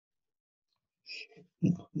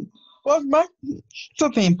Welcome back to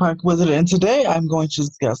Theme Park Wizard, and today I'm going to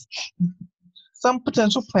discuss some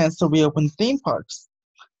potential plans to reopen theme parks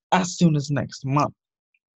as soon as next month.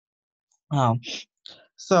 Um,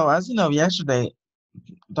 as you know, yesterday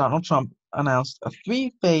Donald Trump announced a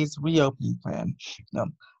three-phase reopening plan,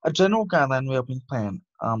 a general guideline reopening plan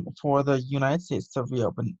for the United States to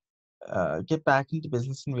reopen, get back into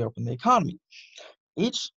business and reopen the economy.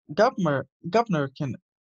 Each governor can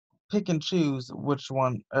pick and choose which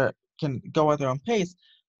one can go at their own pace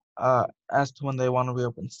as to when they want to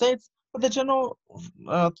reopen states. But the general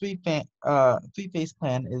three-phase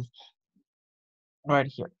plan is right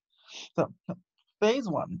here. So, phase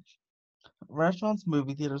one: restaurants,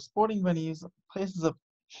 movie theaters, sporting venues, places of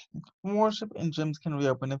worship, and gyms can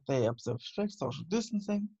reopen if they observe strict social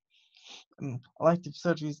distancing. And elective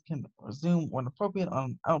surgeries can resume when appropriate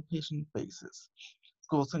on an outpatient basis.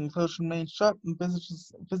 Schools and closed remain shut, and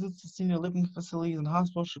visits to senior living facilities and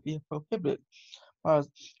hospitals should be prohibited. Bars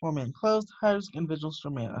remain closed, high-risk individuals should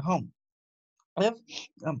remain at home. If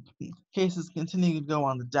um, cases continue to go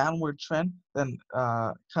on the downward trend, then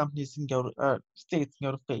states can go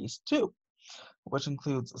to phase two, which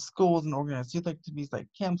includes schools and organized youth activities like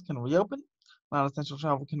camps can reopen, non-essential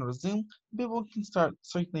travel can resume, and people can start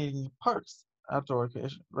circulating in parks, outdoor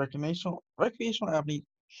recreational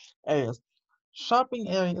areas, shopping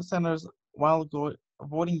area centers, while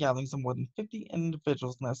avoiding gatherings of more than 50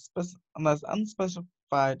 individuals unless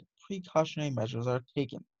unspecified precautionary measures are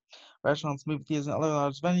taken. Restaurants, movie theaters, and other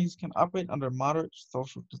large venues can operate under moderate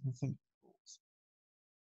social distancing rules.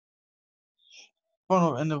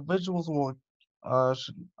 Vulnerable individuals will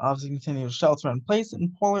should obviously continue to shelter in place,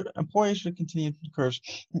 and employers should continue to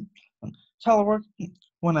encourage telework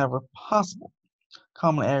whenever possible.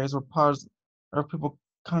 Common areas where people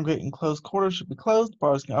congregate in close quarters should be closed.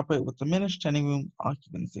 Bars can operate with diminished standing room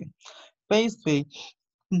occupancy. Phase three: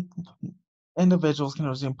 individuals can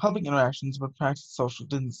resume public interactions but practice social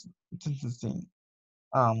distancing.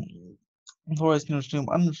 Um, Employers can resume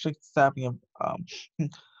unrestricted staffing of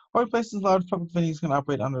workplaces. Large public venues can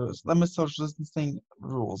operate under limited social distancing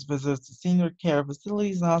rules. Visits to senior care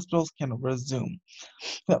facilities and hospitals can resume.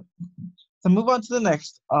 So, to move on to the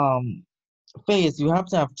next phase, you have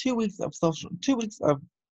to have 2 weeks of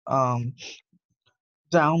um,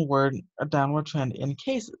 downward trend in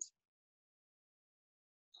cases.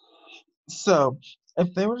 So,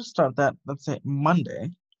 if they were to start that, let's say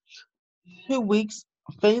Monday, 2 weeks,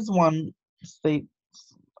 phase one state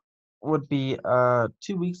would be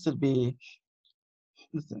 2 weeks would be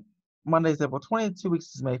listen, Monday is April 20th, 2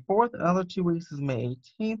 weeks is May 4th, another 2 weeks is May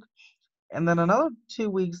 18th, and then another 2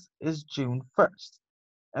 weeks is June 1st.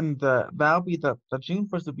 And that'll be the June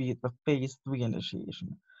 1st would be the phase three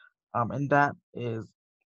initiation. And that is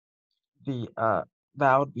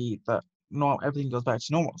that would be the norm, everything goes back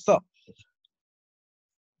to normal. So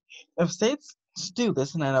if states do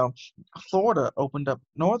this, and I know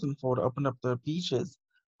Northern Florida opened up their beaches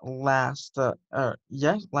last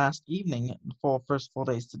evening for first 4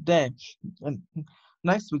 days today, and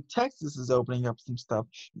next week Texas is opening up some stuff,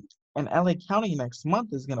 and LA County next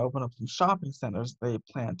month is going to open up some shopping centers. They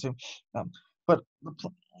plan to, but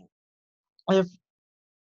if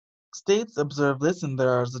states observe this and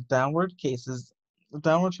there is a downward trend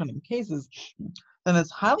in cases, then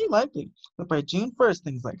it's highly likely that by June 1st,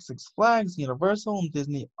 things like Six Flags, Universal, and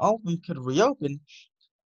Disney, all of them could reopen,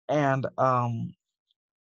 and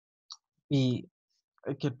be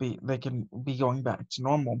it could be they can be going back to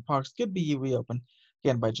normal. Parks could be reopened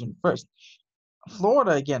again by June 1st.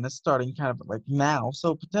 Florida again is starting kind of like now,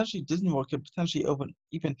 so potentially Disney World could potentially open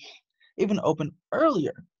even open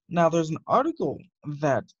earlier. Now there's an article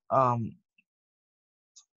that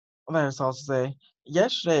there's also say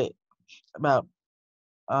yesterday about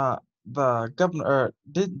uh the governor or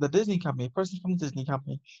the Disney company, a person from the Disney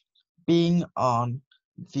company, being on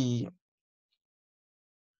the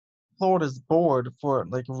Florida's board for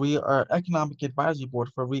like economic advisory board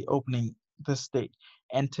for reopening the state.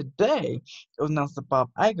 And today it was announced that Bob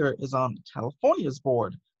Iger is on California's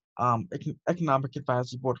board, economic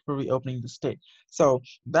advisory board for reopening the state. So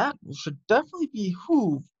that should definitely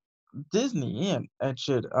behoove Disney, and it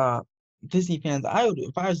should Disney fans.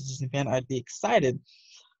 If I was a Disney fan, I'd be excited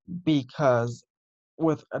because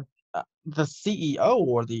with the CEO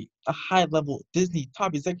or the a high level Disney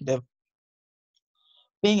top executive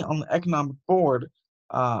being on the economic board,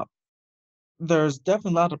 uh, there's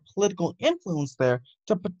definitely a lot of political influence there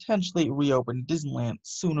to potentially reopen Disneyland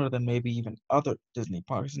sooner than maybe even other Disney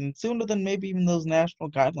parks and sooner than maybe even those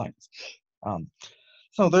national guidelines. Um,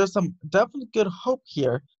 so there's some definitely good hope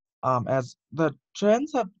here as the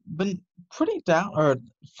trends have been pretty down or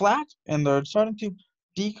flat, and they're starting to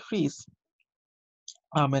decrease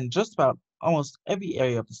in just about almost every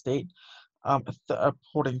area of the state,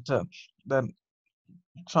 according to the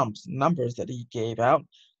Trump's numbers that he gave out.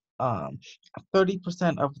 Um,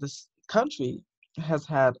 30% of this country has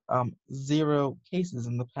had zero cases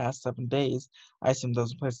in the past 7 days. I assume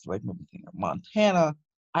those are places like maybe Montana,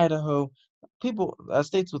 Idaho, people,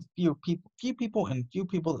 states with few people, and few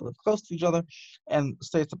people that live close to each other, and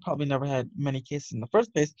states that probably never had many cases in the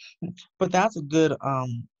first place. But that's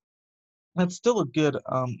still a good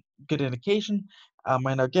indication.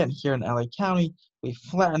 And again, here in LA County, we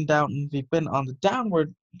flattened out and we've been on the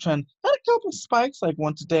downward trend. Had a couple spikes, like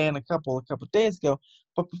one today and a couple days ago.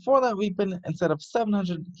 But before that, we've been, instead of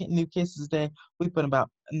 700 new cases a day, we've been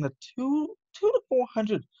about in the two to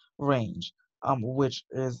 400 range, which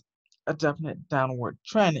is a definite downward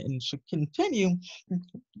trend and should continue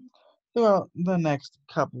throughout the next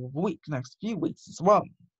few weeks as well.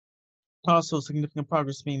 Also, significant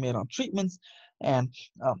progress being made on treatments, and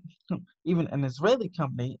um, even an Israeli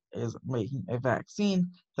company is making a vaccine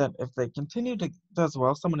that, if they continue to does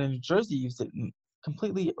well, someone in New Jersey used it and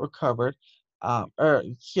completely recovered, or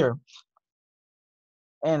here,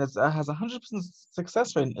 and it has a 100%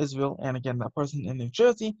 success rate in Israel, and again, that person in New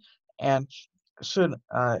Jersey, and should,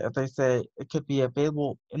 if they say it could be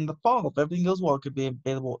available in the fall, if everything goes well, it could be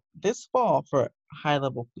available this fall for high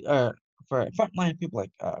level, for frontline people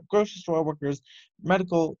like grocery store workers,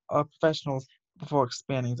 medical professionals, before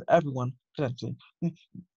expanding to everyone potentially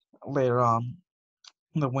later on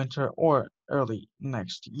in the winter or early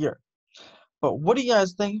next year. But what do you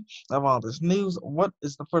guys think of all this news? What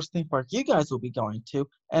is the first theme park you guys will be going to?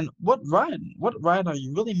 And what ride are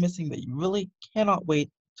you really missing that you really cannot wait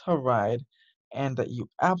to ride, and that you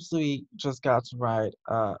absolutely just got to ride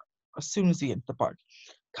as soon as you get into the park?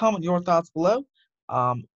 Comment your thoughts below.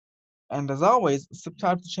 Um, and as always,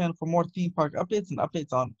 subscribe to the channel for more theme park updates and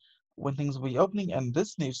updates on when things will be opening and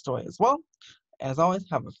this news story as well. And as always,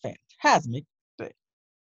 have a fantastic